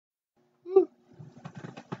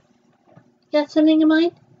Got something in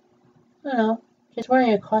mind? I don't know. She's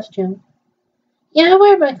wearing a costume. Yeah, I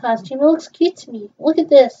wear my costume. It looks cute to me. Look at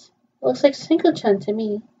this. It looks like Cinco-chan to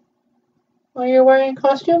me. Are you wearing a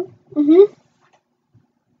costume? Mm-hmm.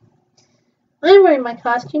 I'm wearing my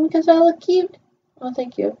costume because I look cute. Oh,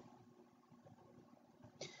 thank you.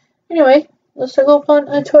 Anyway, let's go upon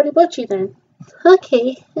a Toribochi then.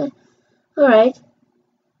 Okay. Alright.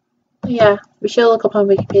 Yeah, we should look up on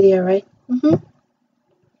Wikipedia, right? Mm-hmm.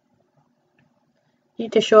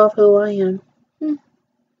 Need to show off who I am.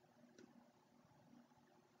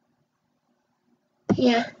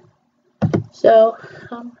 Yeah. So,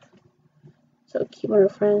 so kimono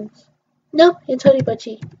friends. No, it's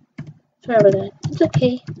Toribochi. Sorry about that. It's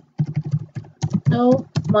okay. No,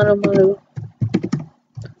 Monomono.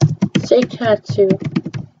 Seikatsu.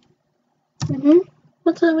 Mm-hmm.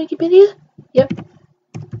 What's on Wikipedia? Yep.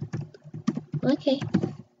 Okay.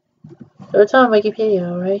 So it's on Wikipedia,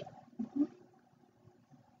 alright?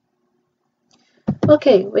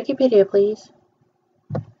 Okay, Wikipedia, please.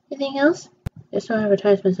 Anything else? There's no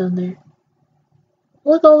advertisements on there.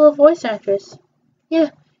 Look, all the voice actress.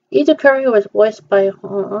 Yeah, Ida Curry was voiced by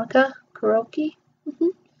Honka Kuroki.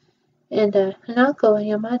 Mm-hmm. And Hanako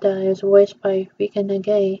Yamada is voiced by Rika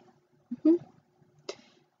Nage. Mm-hmm.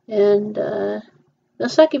 And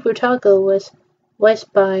Nosaki Futago was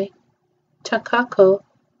voiced by Takako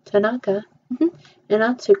Tanaka. Mm-hmm. And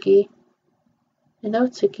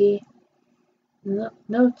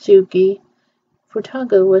Notsugi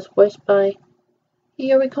Futago was voiced by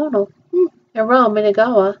Hiyori Kono. And Ro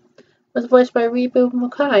Minagawa was voiced by Ribu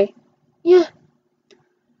Mukai. Yeah. Do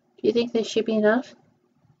you think this should be enough?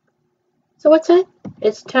 So what's that?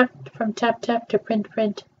 It's tap to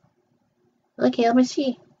print. Okay, let me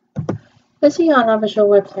see. Let's see on official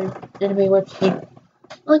website, anime website.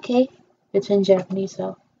 Okay, it's in Japanese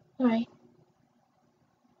though. Alright.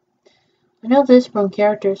 I know this from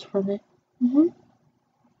characters from it. Mm-hmm.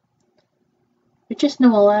 We just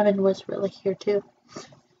know 11 was really here too.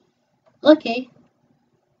 Okay.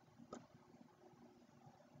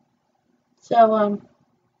 So, on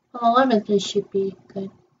 11th this should be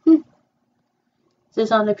good. This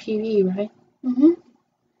is on the PV, right? Mm-hmm.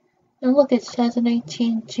 And look, it says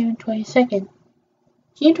 19 June 22nd.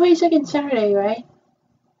 June 22nd, Saturday, right?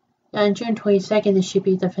 And June 22nd, it should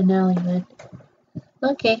be the finale then.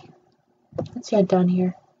 Okay. Let's get down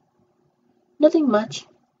here. Nothing much.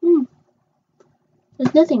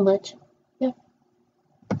 There's nothing much. Yep.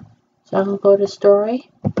 So I'll go to story.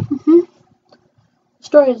 The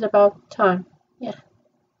story is about time. Yeah.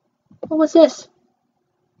 What was this?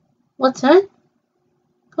 What's that?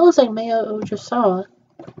 It looks like Mayo Ojousa.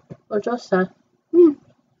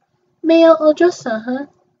 Mayo Ojousa, huh?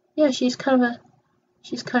 Yeah, she's kind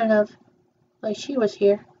of like she was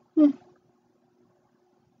here.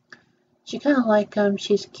 She kind of like,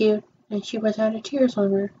 she's cute, and she was out of tears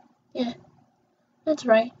on her. Yeah, that's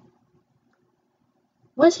right.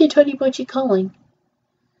 What's Hitoribochi calling?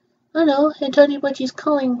 I know, Hitoribochi's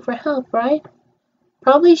calling for help, right?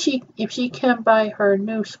 Probably if she can't buy her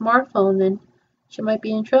new smartphone, then she might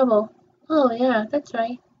be in trouble. Oh, yeah, that's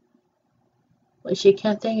right. But she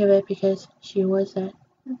can't think of it because she was that.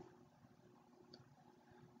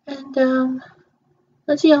 And,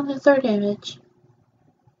 let's see on the third image.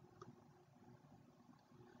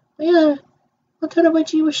 Yeah,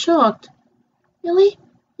 Hitoribochi was shocked. Really?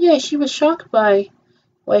 Yeah, she was shocked by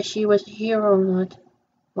why she was a hero or not.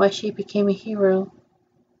 Why she became a hero.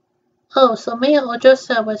 Oh, so Mayo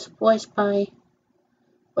Ojousa was voiced by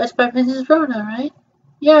Princess Rona, right?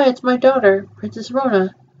 Yeah, it's my daughter, Princess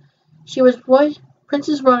Rona.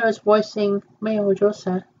 Princess Rona was voicing Mayo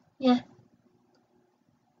Ojousa. Yeah.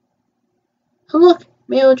 Oh look,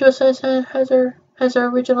 Mayo Ojousa has her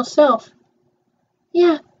original self.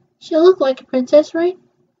 Yeah, she looked like a princess, right?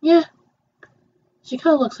 Yeah. She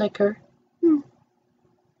kinda looks like her.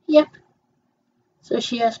 Yep. So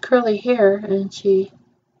she has curly hair and she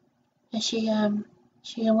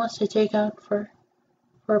wants to take out for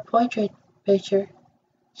a portrait picture.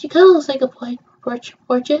 She kinda looks like a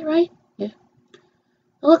portrait, right? Yeah.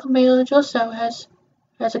 Oh, look, Mayo Ojousa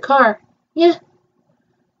has a car. Yeah.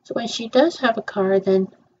 So when she does have a car, then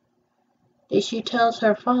she tells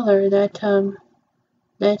her father that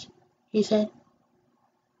he said,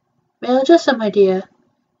 Mayo Ojousa, my dear.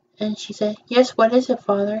 And she said, yes, what is it,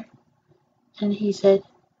 father? And he said,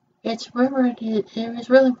 it's rumored it was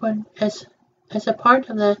really important as a part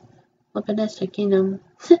of the Lebanese kingdom.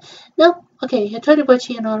 Nope. Okay,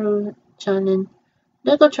 Hitoribochi and Oru-chan and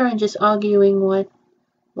Neko-chan just arguing why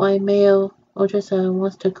Mayo Ojousa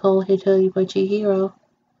wants to call Hitoribochi hero.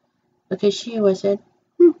 Because she was it.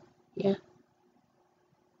 Yeah.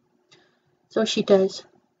 So she does.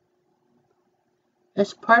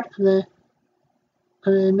 As part of the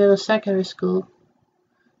middle secondary school,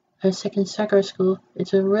 second secondary school,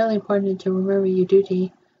 it's really important to remember your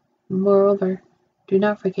duty. Moreover, do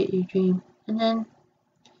not forget your dream. And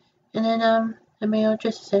Mayo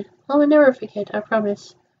just said, "I will never forget, I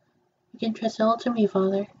promise. You can trust all to me,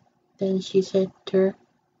 father." Then she said to her,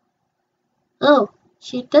 "Oh,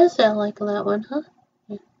 she does sound like that one, huh?"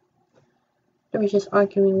 Yeah. They were just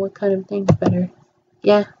arguing what kind of thing's better.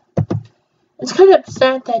 Yeah. It's kind of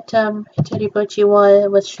sad that Teddy Butchie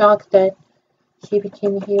was shocked that she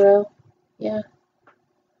became a hero. Yeah.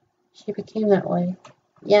 She became that way.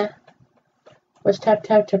 Yeah. Was tap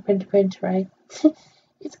tap to print, right?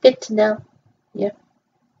 It's good to know. Yeah.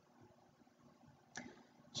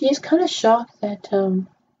 She's kind of shocked that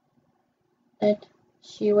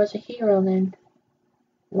she was a hero then.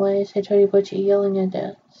 Why is Teddy Butchie yelling at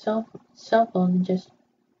the cell phone and just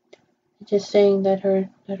saying that her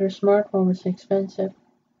smartphone was expensive?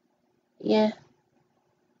 Yeah.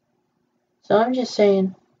 So I'm just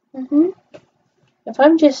saying. If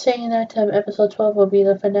I'm just saying that episode 12 will be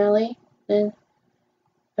the finale, then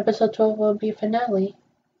episode 12 will be finale.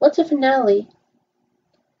 What's a finale?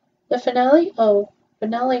 The finale? Oh, the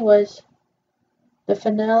finale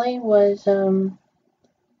was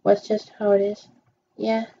just how it is.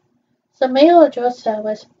 Yeah. So Mayo Ojousa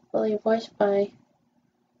was fully voiced by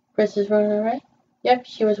Princess Rona, right? Yep,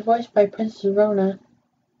 she was voiced by Princess Rona.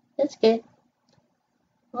 That's good.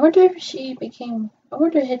 I wonder if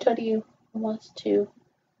Hitotari wants to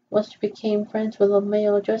become friends with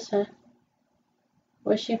Mayo Ojousa.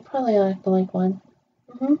 Or she probably like one.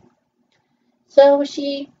 So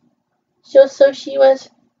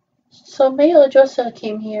Mayo Ojousa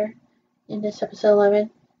came here in this episode 11,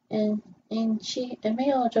 and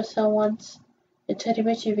Mayo Ojousa wants Teddy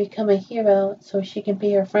Richie to become a hero so she can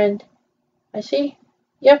be her friend. I see.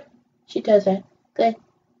 Yep, she does that. Good.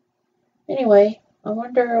 Anyway, I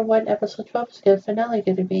wonder what episode 12's good finale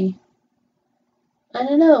going to be. I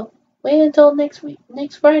don't know. Wait until next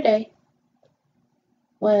Friday.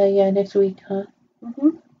 Well, yeah, next week, huh?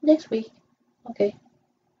 Next week. Okay.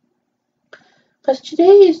 Because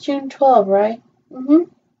today is June 12, right?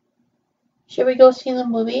 Should we go see the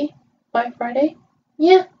movie by Friday?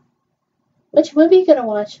 Yeah. Which movie you gonna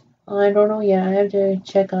watch? I don't know yet. I have to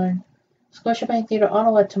check on Scotiabank Theatre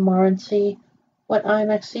Ottawa tomorrow and see what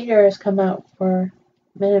IMAX theater has come out for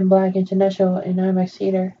Men in Black International in IMAX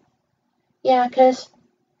theater. Yeah, cause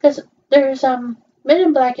there's Men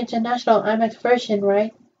in Black International IMAX version,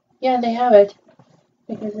 right? Yeah, they have it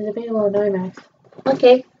because it's available in IMAX.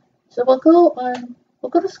 Okay, so we'll go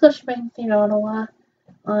to Scotiabank Theatre Ottawa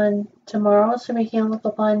on tomorrow, so we can look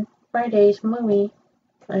up on Friday's movie.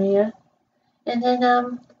 Yeah. And then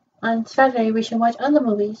on Saturday we should watch other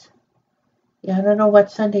movies. Yeah, I don't know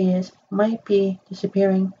what Sunday is. Might be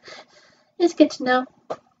disappearing. It's good to know.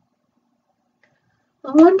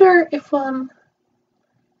 I wonder if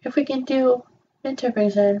we can do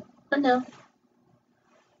interviews then. I know.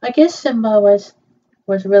 I guess Simba was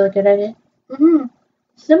really good at it.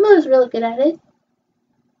 Simba was really good at it.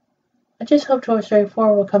 I just hope Toy Story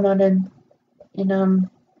 4 will come out in the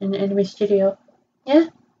anime studio. Yeah.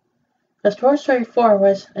 Because Toy Story 4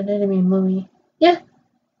 was an anime movie. Yeah.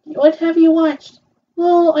 What have you watched?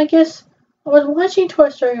 Well, I guess I was watching Toy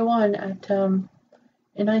Story 1 at in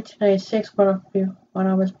 1996 when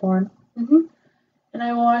I was born. And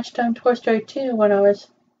I watched Toy Story 2 when I was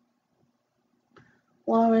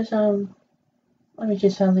let me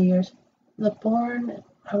just tell the years. I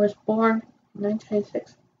was born in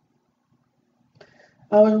 1996.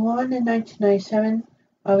 I was 1 in 1997.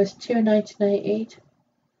 I was 2 in 1998.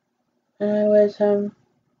 And I was 3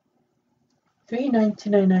 in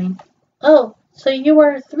 1999. Oh, so you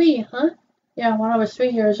were 3, huh? Yeah, when I was 3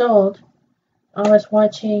 years old, I was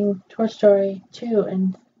watching Toy Story 2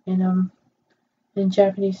 in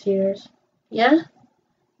Japanese theaters. Yeah?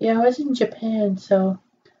 Yeah, I was in Japan, so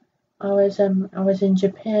I was in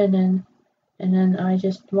Japan and then I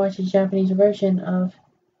just watched the Japanese version of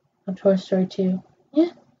Toy Story 2.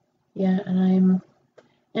 Yeah. Yeah, and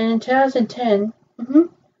in 2010,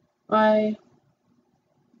 when I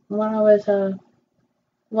was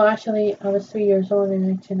well, actually, I was 3 years old in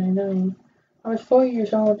 1999. I was 4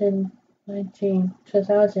 years old in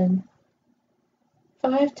 2000.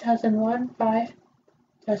 5, 2001, 5,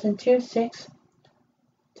 2002, 6,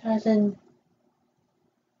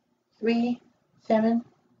 2003, 7,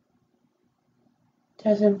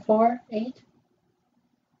 2004, 8,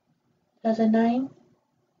 2009,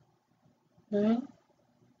 9.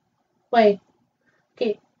 Wait,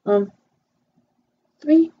 okay,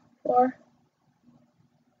 3, 4,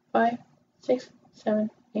 5, 6, 7,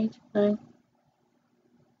 8, 9,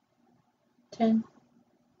 10,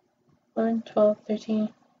 11, 12, 13,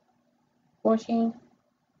 14,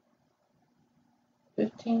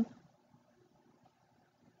 15.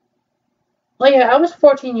 Oh yeah, I was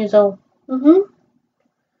 14 years old. Oh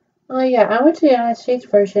yeah, I went to the United States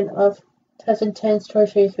version of 2010's Toy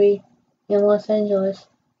Story 3 in Los Angeles.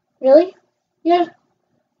 Really? Yeah,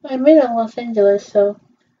 I made it in Los Angeles, so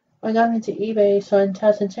I got into eBay, so in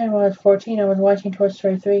 2010 when I was 14 I was watching Toy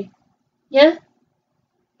Story 3. Yeah?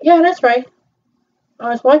 Yeah, that's right. I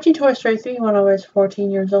was watching Toy Story 3 when I was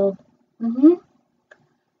 14 years old.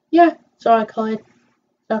 Yeah, so I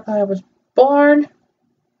was born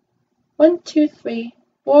 1, 2, 3,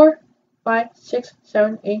 4, 5, 6,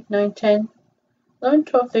 7, 8, 9, 10, 11,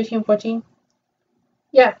 12, 13, 14.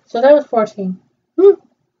 Yeah, so that was 14.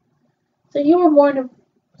 So you were born in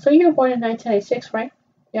 1996, right?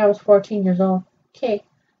 Yeah, I was 14 years old. Okay.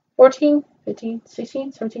 14, 15,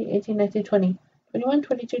 16, 17, 18, 19, 20, 21,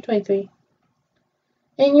 22, 23.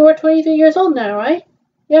 And you are 23 years old now, right?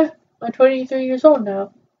 Yeah, I'm 23 years old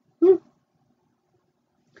now. And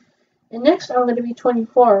next I'm going to be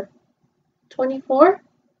 24. 24?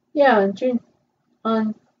 Yeah,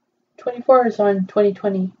 on 24 is on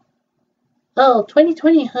 2020. Oh,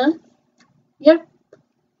 2020, huh? Yep.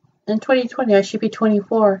 In 2020 I should be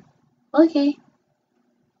 24. Okay.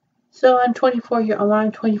 So I'm 24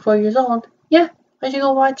 years old. Yeah, I should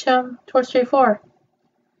go watch Toy Story 4.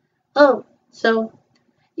 Oh, so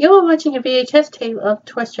you were watching a VHS tape of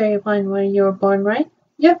Toy Story 1 when you were born, right?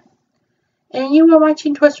 Yep. And you were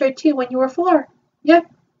watching Toy Story 2 when you were 4. Yep.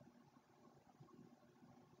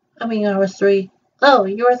 I mean, I was 3. Oh,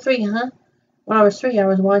 you were 3, huh? When I was 3, I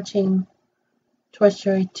was watching Toy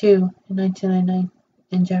Story 2 in 1999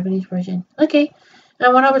 in Japanese version. Okay.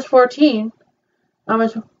 And when I was 14, I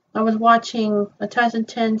was watching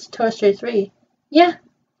 2010's Toy Story 3. Yeah.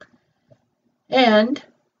 And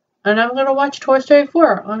I'm gonna watch Toy Story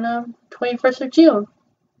 4 on 21st of June.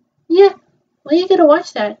 Yeah. When are you gonna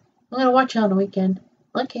watch that? I'm gonna watch it on the weekend.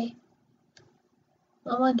 Okay.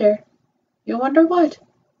 I wonder. You wonder what?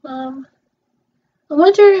 I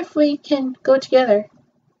wonder if we can go together.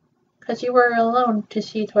 Cause you were alone to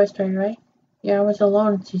see Toy Story, right? Yeah, I was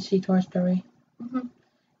alone to see Toy Story.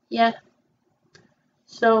 Yeah.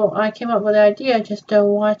 So I came up with the idea just to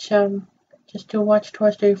watch Toy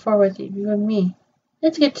Story 4 with you and me.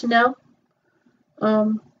 It's good to know.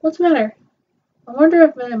 What's the matter? I wonder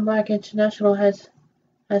if Men in Black International has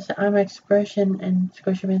the IMAX version in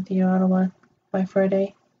Scotiabank Theatre Ottawa by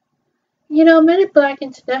Friday. You know, Men in Black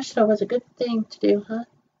International was a good thing to do, huh?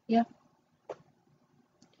 Yeah.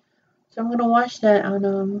 So I'm gonna watch that on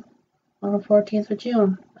the 14th of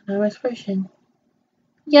June, an IMAX version.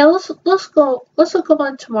 Yeah, let's look up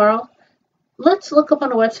on tomorrow. Let's look up on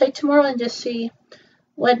the website tomorrow and just see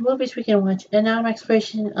what movies we can watch. An IMAX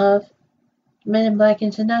version of Men in Black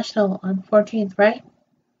International on 14th, right?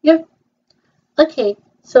 Yep. Okay,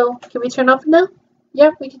 so can we turn off now?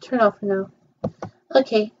 Yep, we can turn off now.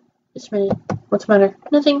 Okay, just a minute. What's the matter?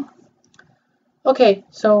 Nothing. Okay,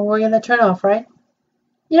 so we're gonna turn off, right?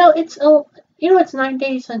 It's 9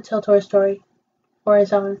 days until Toy Story 4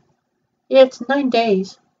 is on. Yeah, it's 9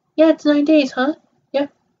 days. Yeah, it's 9 days, huh?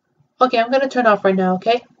 Yep. Okay, I'm gonna turn off right now,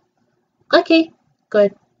 okay? Okay,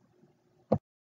 good.